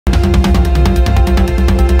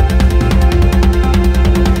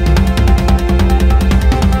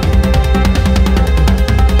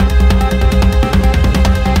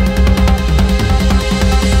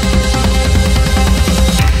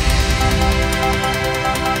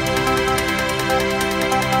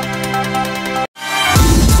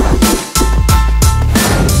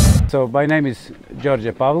So my name is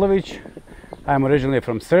Djordje Pavlovic. I'm originally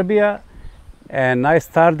from Serbia, and I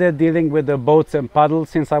started dealing with the boats and paddles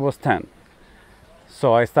since I was 10.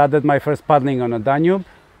 So I started my first paddling on a Danube.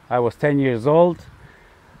 I was 10 years old,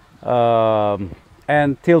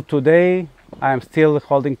 and till today I'm still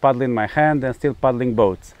holding paddle in my hand and still paddling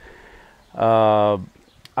boats. I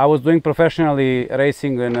was doing professionally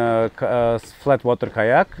racing in a flat water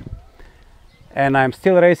kayak, and I'm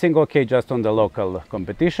still racing, okay, just on the local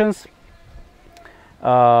competitions.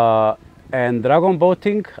 And dragon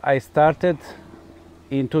boating I started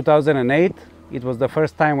in 2008. It was the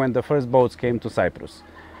first time when the first boats came to Cyprus.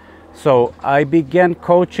 So I began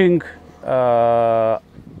coaching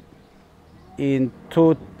in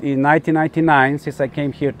 1999, since I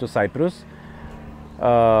came here to Cyprus.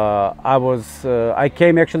 I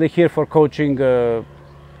came actually here for coaching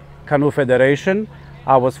Canoe Federation.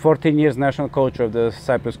 I was 14 years national coach of the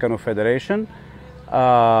Cyprus Canoe Federation.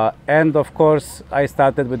 And of course, I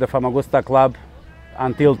started with the Famagusta Club.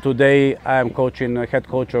 Until today, I am coaching, head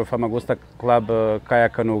coach of Famagusta Club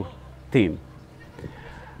kayak canoe team.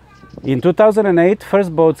 In 2008,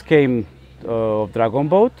 first boats came of Dragon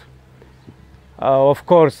boat. Of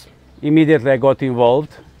course, immediately I got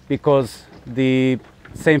involved because the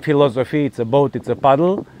same philosophy, it's a boat, it's a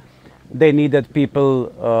paddle. They needed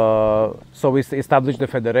people, so we established the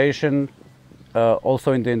federation,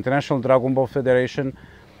 also in the International Dragon Boat Federation.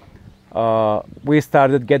 We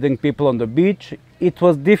started getting people on the beach. It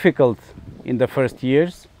was difficult in the first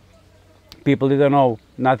years. People didn't know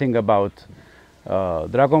nothing about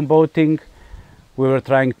dragon boating. We were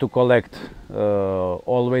trying to collect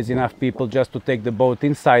always enough people just to take the boat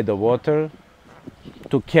inside the water,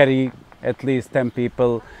 to carry at least 10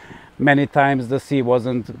 people. Many times the sea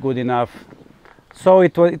wasn't good enough. So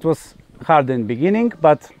it was hard in the beginning,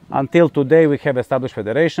 but until today we have established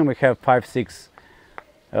federation. We have 5-6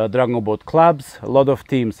 dragon boat clubs, a lot of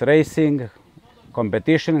teams racing,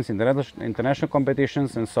 competitions, international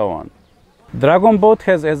competitions, and so on. Dragon boat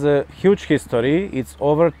has a huge history. It's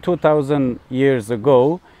over 2,000 years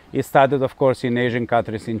ago. It started, of course, in Asian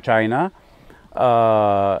countries, in China.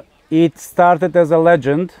 It started as a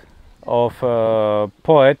legend of a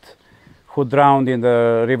poet who drowned in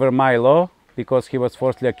the river Milo because he was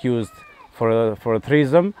falsely accused for a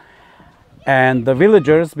treason. And the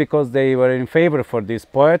villagers, because they were in favor for this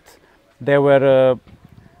poet, they were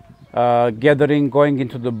gathering, going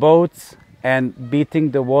into the boats and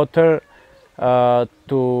beating the water for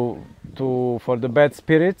the bad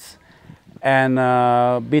spirits, and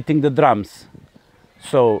beating the drums.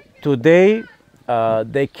 So today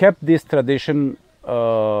they kept this tradition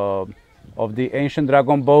of the ancient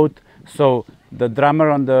dragon boat. So the drummer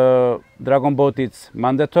on the dragon boat is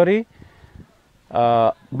mandatory,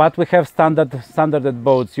 but we have standarded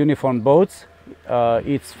boats, uniform boats.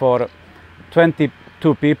 It's for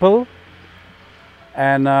 22 people,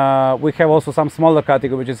 and we have also some smaller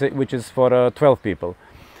category which is for 12 people.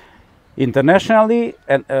 Internationally,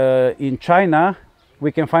 and in China,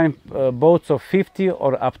 we can find boats of 50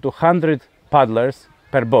 or up to 100 paddlers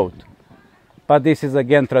per boat. But this is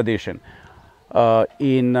again tradition.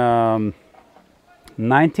 In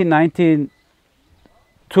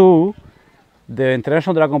 1992, the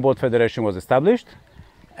International Dragon Boat Federation was established,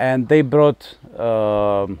 and they brought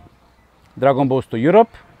dragon boats to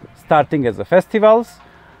Europe, starting as the festivals,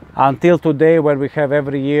 until today, where we have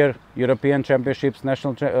every year European championships,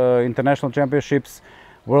 international championships,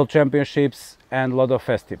 world championships, and a lot of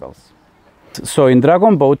festivals. So in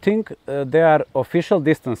dragon boating, there are official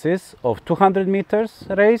distances of 200 meters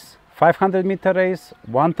race, 500 meter race,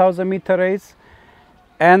 1000 meter race,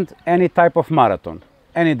 and any type of marathon,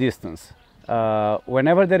 any distance.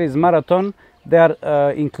 Whenever there is marathon, there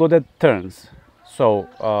are included turns. So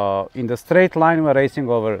in the straight line, we're racing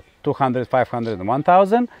over 200, 500, and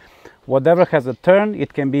 1000. Whatever has a turn,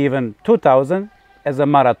 it can be even 2000 as a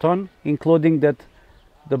marathon, including that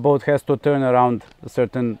the boat has to turn around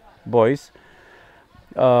certain buoys.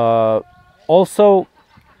 Also,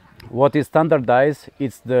 what is standardized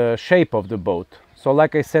is the shape of the boat. So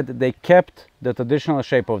like I said, they kept the traditional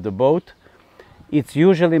shape of the boat. It's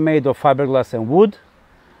usually made of fiberglass and wood,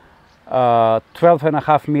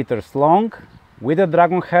 12.5 meters long, with a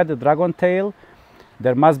dragon head, a dragon tail.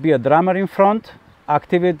 There must be a drummer in front,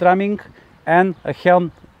 actively drumming, and a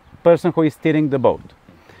helmed person who is steering the boat.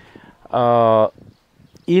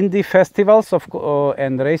 In the festivals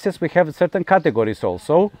and races, we have certain categories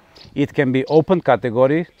also. It can be open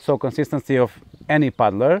category, so consistency of any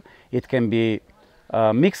paddler. It can be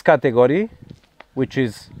mixed category, which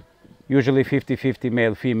is usually 50-50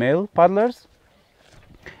 male-female paddlers.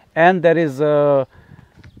 And there is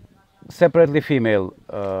separately female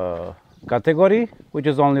category, which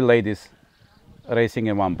is only ladies racing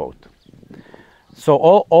in one boat. So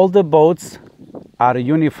all the boats are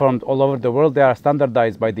uniformed all over the world. They are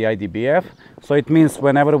standardized by the IDBF. So it means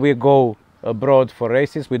whenever we go abroad for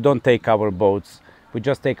races, we don't take our boats. We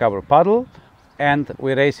just take our paddle and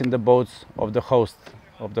we race in the boats of the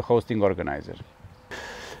hosting organizer.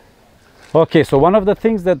 Okay, so one of the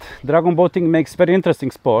things that dragon boating makes very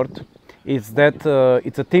interesting sport is that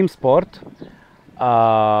it's a team sport,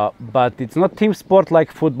 but it's not team sport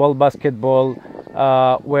like football, basketball,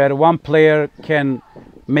 where one player can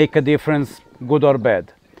make a difference, good or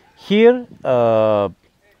bad. Here,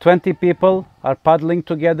 20 people are paddling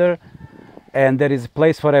together and there is a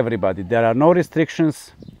place for everybody. There are no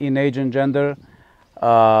restrictions in age and gender,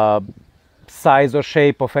 size or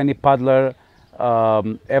shape of any paddler.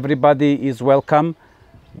 Everybody is welcome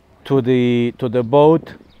to the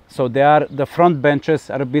boat. So the front benches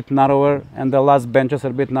are a bit narrower and the last benches are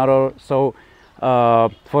a bit narrower. So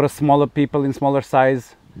for smaller people in smaller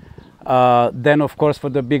size, then of course for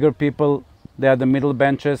the bigger people, there are the middle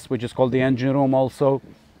benches, which is called the engine room also.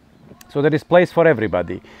 So there is place for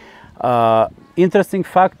everybody. Interesting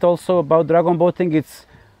fact also about dragon boating,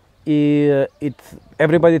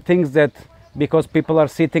 everybody thinks that because people are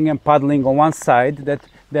sitting and paddling on one side that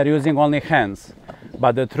they're using only hands.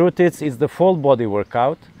 But the truth is, it's the full body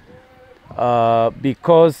workout,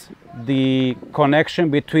 because the connection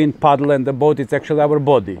between paddle and the boat is actually our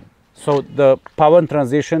body. So the power and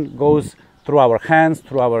transition goes through our hands,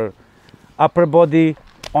 through our upper body,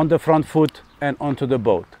 on the front foot and onto the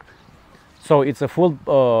boat. So it's a full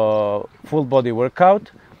body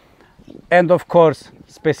workout. And of course,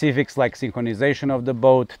 specifics like synchronization of the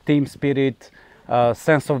boat, team spirit,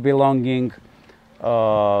 sense of belonging,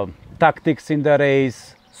 tactics in the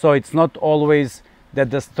race. So it's not always that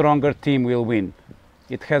the stronger team will win.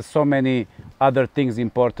 It has so many other things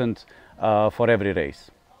important for every race.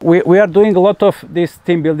 We are doing a lot of these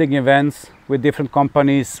team building events with different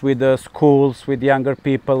companies, with the schools, with younger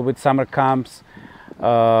people, with summer camps,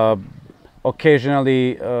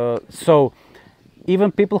 occasionally. So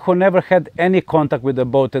even people who never had any contact with the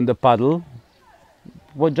boat and the paddle,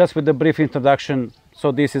 just with a brief introduction.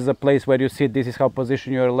 So this is a place where you sit, this is how you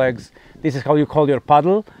position your legs, this is how you hold your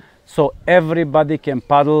paddle. So everybody can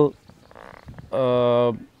paddle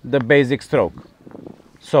the basic stroke.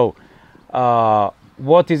 So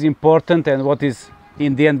what is important and what is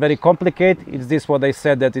in the end very complicated is this, what I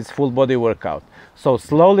said, that it's full body workout. So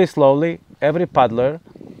slowly, every paddler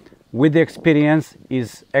with the experience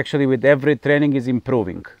is actually with every training is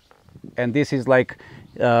improving. And this is like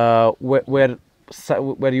where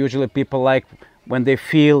usually people like when they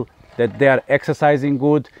feel that they are exercising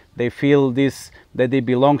good, they feel this, that they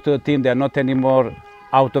belong to the team, they are not anymore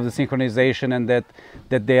out of the synchronization, and that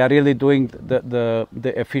they are really doing the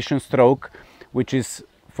efficient stroke, which is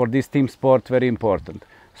for this team sport very important.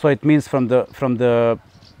 So it means from the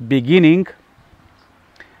beginning,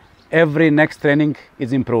 every next training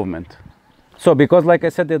is improvement. So because, like I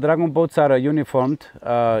said, the dragon boats are uniformed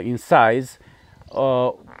in size,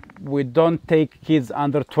 we don't take kids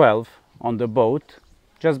under 12 on the boat,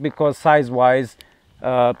 just because size-wise,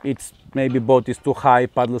 it's maybe boat is too high,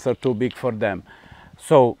 paddles are too big for them.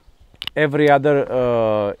 So every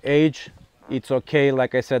other age, it's okay.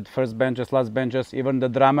 Like I said, first benches, last benches, even the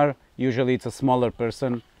drummer, usually it's a smaller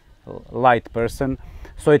person, light person.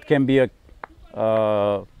 So it can be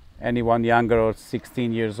anyone younger or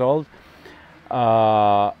 16 years old.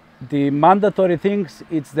 The mandatory things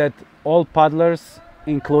is that all paddlers,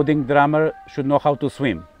 including drummer, should know how to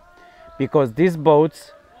swim, because these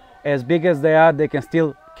boats, as big as they are, they can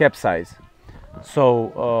still capsize.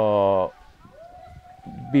 So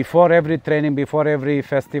before every training, before every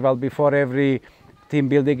festival, before every team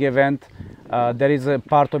building event, there is a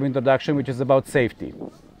part of introduction which is about safety.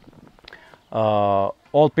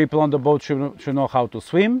 All people on the boat should know how to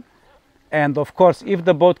swim. And of course, if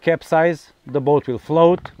the boat capsizes, the boat will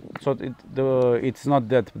float. So it's not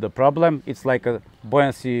that the problem. It's like a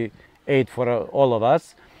buoyancy aid for all of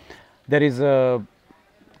us. There is a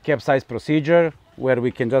capsize procedure where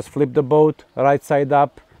we can just flip the boat right side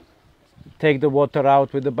up, take the water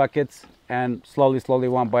out with the buckets, and slowly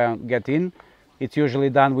one by one get in. It's usually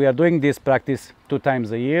done. We are doing this practice 2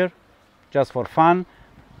 times a year, just for fun.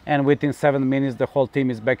 And within 7 minutes, the whole team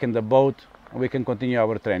is back in the boat, and we can continue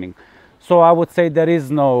our training. So I would say there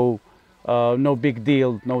is no big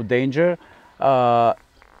deal, no danger.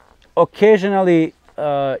 Occasionally,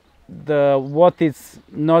 what is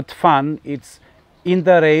not fun, it's in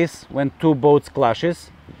the race when 2 boats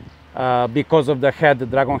clashes. Because of the head, the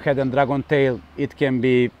dragon head and dragon tail, it can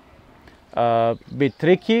be a bit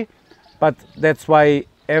tricky. but that's why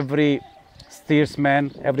every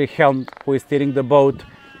steersman, every helm who is steering the boat,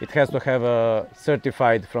 it has to have a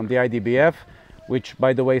certified from the IDBF, which,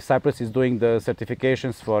 by the way, Cyprus is doing the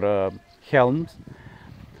certifications for helms.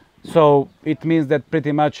 So it means that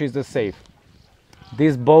pretty much is the safe.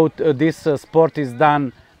 This boat, this sport is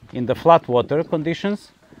done in the flat water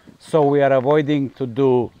conditions, so we are avoiding to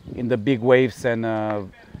do in the big waves and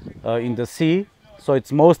in the sea. So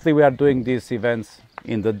it's mostly we are doing these events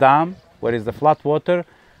in the dam, where is the flat water,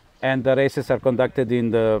 and the races are conducted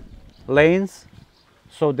in the lanes.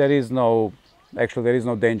 So there is no, actually there is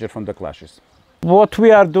no danger from the clashes. What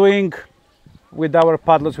we are doing with our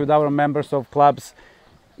paddlers, with our members of clubs,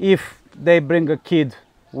 if they bring a kid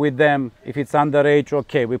with them, if it's underage,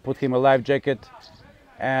 okay, we put him a life jacket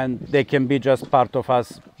and they can be just part of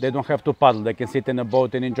us. They don't have to paddle, they can sit in a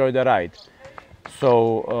boat and enjoy the ride.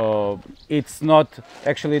 So it's not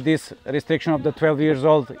actually this restriction of the 12 years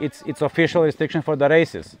old, it's official restriction for the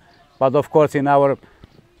races. But of course in our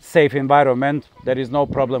safe environment, there is no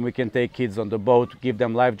problem. We can take kids on the boat, give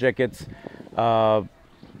them life jackets.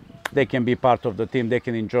 They can be part of the team, they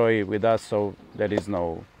can enjoy with us, so there is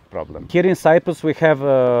no problem. Here in Cyprus we have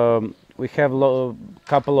a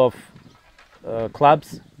couple of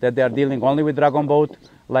clubs that they are dealing only with dragon boat,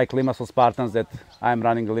 like Limassol Spartans, that I'm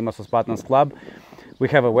running the Limassol Spartans club. We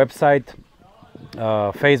have a website,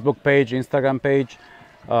 Facebook page, Instagram page.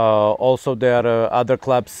 Also there are other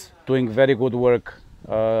clubs doing very good work,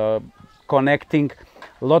 connecting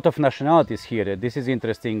a lot of nationalities here. This is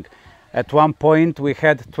interesting. At one point we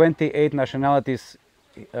had 28 nationalities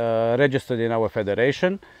registered in our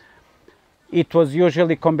federation. It was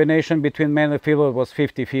usually combination between male and female, it was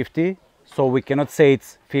 50-50. So we cannot say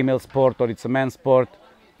it's female sport or it's a men's sport.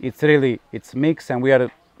 It's really, it's mix, and we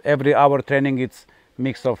are, every hour training it's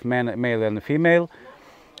mix of male and female.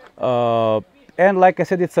 And like I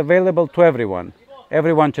said, it's available to everyone.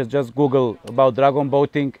 Everyone just Google about dragon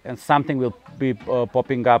boating and something will be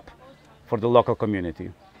popping up for the local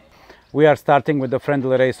community. We are starting with the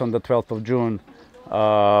friendly race on the 12th of June,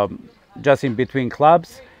 just in between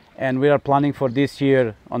clubs. And we are planning for this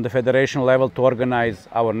year on the federation level to organize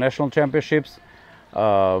our national championships,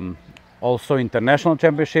 also international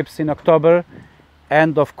championships in October.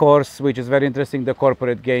 And of course, which is very interesting, the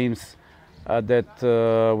corporate games that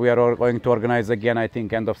we are going to organize again, I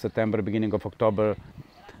think end of September, beginning of October,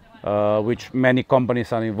 which many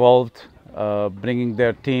companies are involved, bringing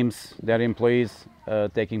their teams, their employees,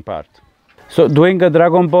 taking part. So doing a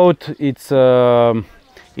dragon boat, it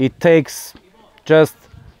takes just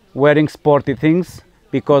wearing sporty things,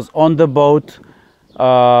 because on the boat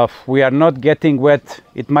we are not getting wet.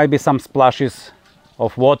 It might be some splashes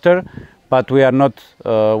of water, but we are not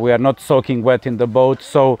soaking wet in the boat.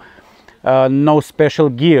 So no special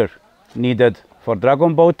gear needed for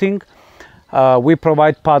dragon boating. We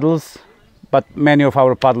provide paddles, but many of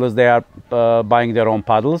our paddlers, they are buying their own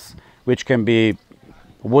paddles, which can be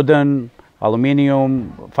wooden,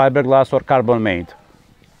 aluminium, fiberglass, or carbon made.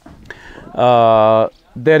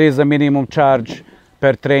 There is a minimum charge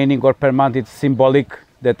per training or per month. It's symbolic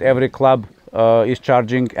that every club is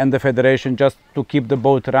charging, and the federation, just to keep the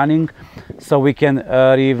boat running, so we can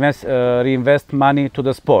reinvest money to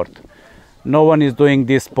the sport. No one is doing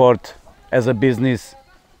this sport as a business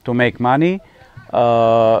to make money.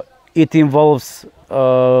 It involves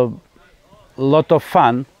a lot of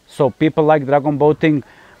fun, so people like dragon boating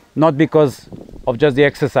not because of just the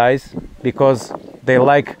exercise, because they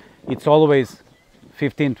like, it's always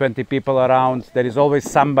 15-20 people around. There is always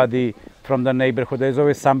somebody from the neighborhood. There is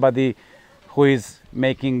always somebody who is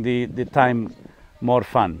making the time more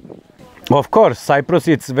fun. Of course, Cyprus,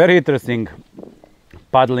 it's very interesting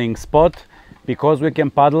paddling spot, because we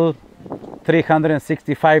can paddle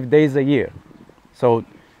 365 days a year. So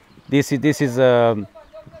this is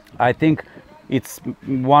I think it's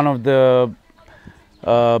one of the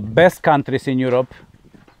best countries in Europe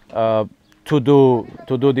to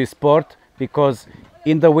do this sport, because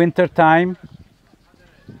in the winter time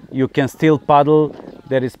you can still paddle.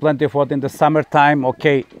 There is plenty of water. In the summertime,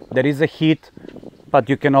 okay, there is a heat, but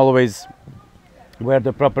you can always wear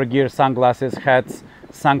the proper gear, sunglasses, hats,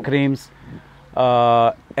 sun creams,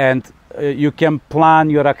 and you can plan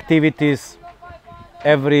your activities.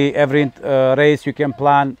 Every race you can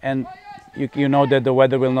plan, and you know that the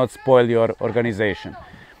weather will not spoil your organization.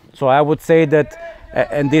 So I would say that,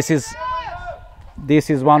 and this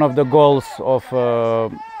is one of the goals of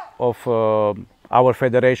our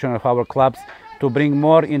federation, of our clubs, to bring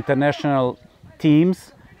more international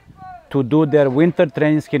teams to do their winter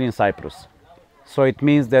trainings here in Cyprus. So it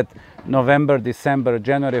means that November, December,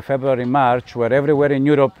 January, February, March, where everywhere in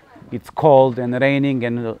Europe it's cold and raining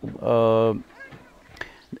and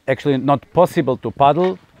actually not possible to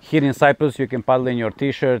paddle. Here in Cyprus you can paddle in your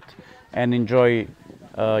t-shirt and enjoy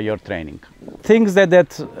your training. Things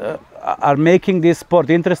that are making this sport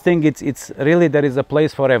interesting, it's really there is a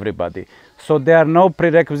place for everybody. So there are no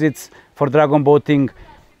prerequisites for dragon boating.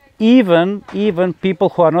 Even people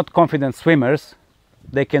who are not confident swimmers,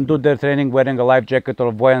 they can do their training wearing a life jacket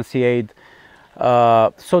or buoyancy aid.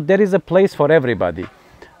 So there is a place for everybody.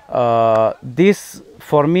 This,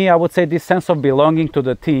 for me, I would say this sense of belonging to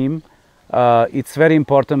the team, it's very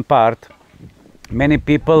important part. Many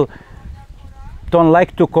people don't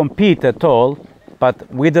like to compete at all,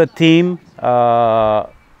 but with a team,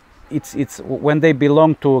 it's when they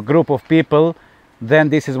belong to a group of people, then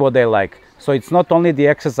this is what they like. So it's not only the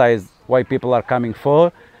exercise why people are coming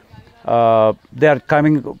for. They are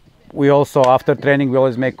coming. We also, after training, we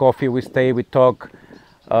always make coffee. We stay, we talk.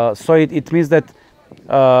 So it means that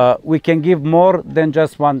we can give more than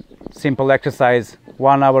just one simple exercise,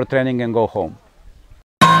 1 hour training and go home.